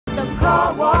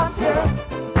car wash, yeah.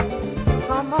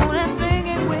 Come on and sing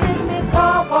it with me,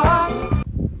 car wash.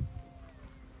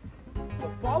 The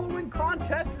following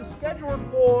contest is scheduled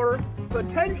for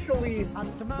potentially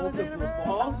multiple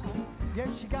balls.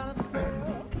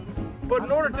 But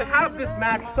in order to have this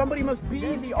match, somebody must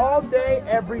be the all-day,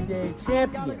 everyday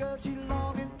champion. As you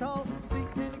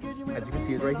can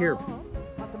see, it's right here.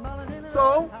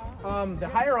 So, the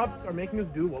higher-ups are making us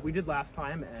do what we did last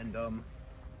time, and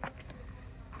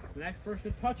the next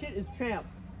person to touch it is champ.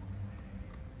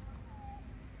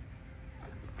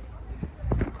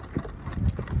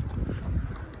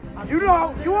 You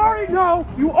know, you already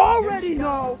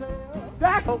know,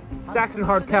 Saxon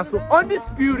Hardcastle,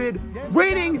 undisputed,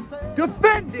 reigning,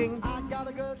 defending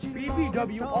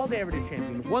BBW all-day everyday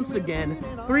champion. Once again,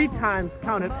 3 times,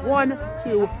 count it, 1,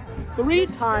 2, 3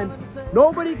 times.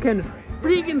 Nobody can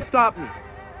freaking stop me.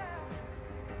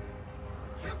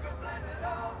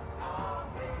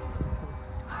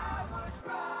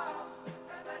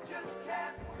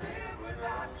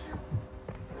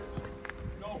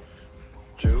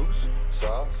 Juice,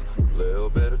 sauce, little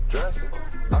bit of dressing,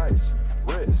 ice,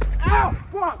 wrist. Ow!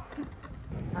 Fuck!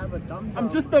 I'm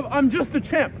just a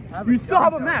champ. You still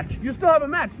have a match. You still have a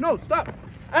match. No, stop.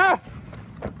 Ah!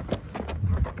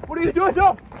 What are you doing?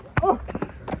 No! Oh!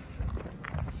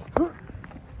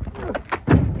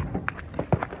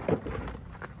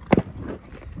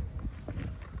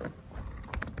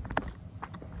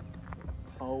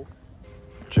 Oh.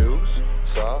 Juice,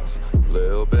 sauce,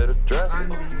 little bit of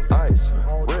dressing, ice,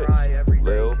 wrist,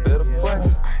 little bit of flex.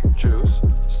 Juice,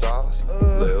 sauce,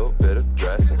 little bit of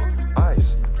dressing,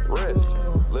 ice, wrist,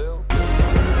 little bit.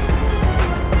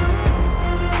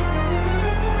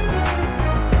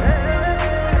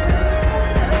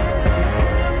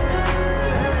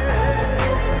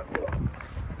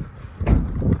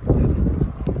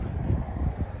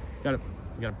 Got him.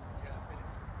 You got him.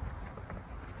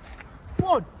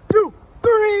 1, 2,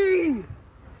 3!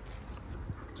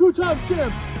 2-time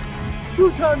champ!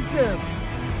 2-time champ!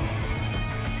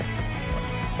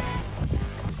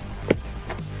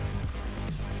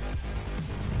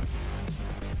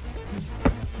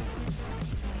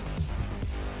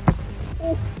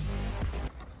 Oh!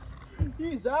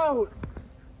 He's out!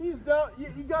 He's down!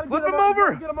 You gotta Flip get him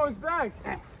over! Get him on his back!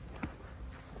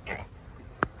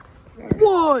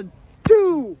 1,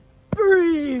 2,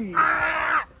 3!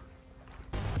 Ah!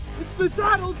 It's the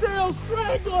Tattletale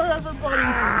Strangler, everybody!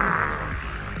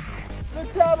 The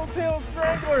Tattletale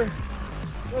Strangler!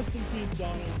 Rest in peace,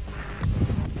 Donald.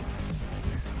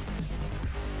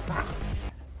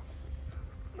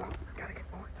 Gotta get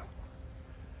more.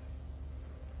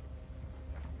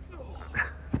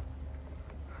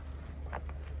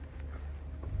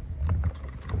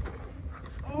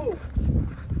 Oh!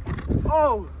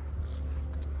 Oh!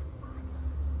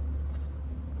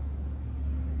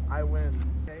 I win.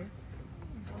 Okay?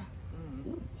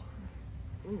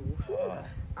 Ooh.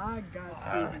 I got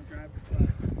squeeze and grab your butt.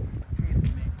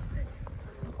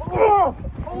 Oh!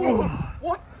 Oh!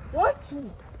 What? What?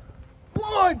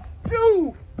 1,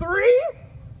 2, 3?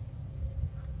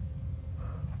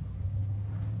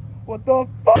 What the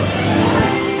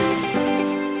fuck?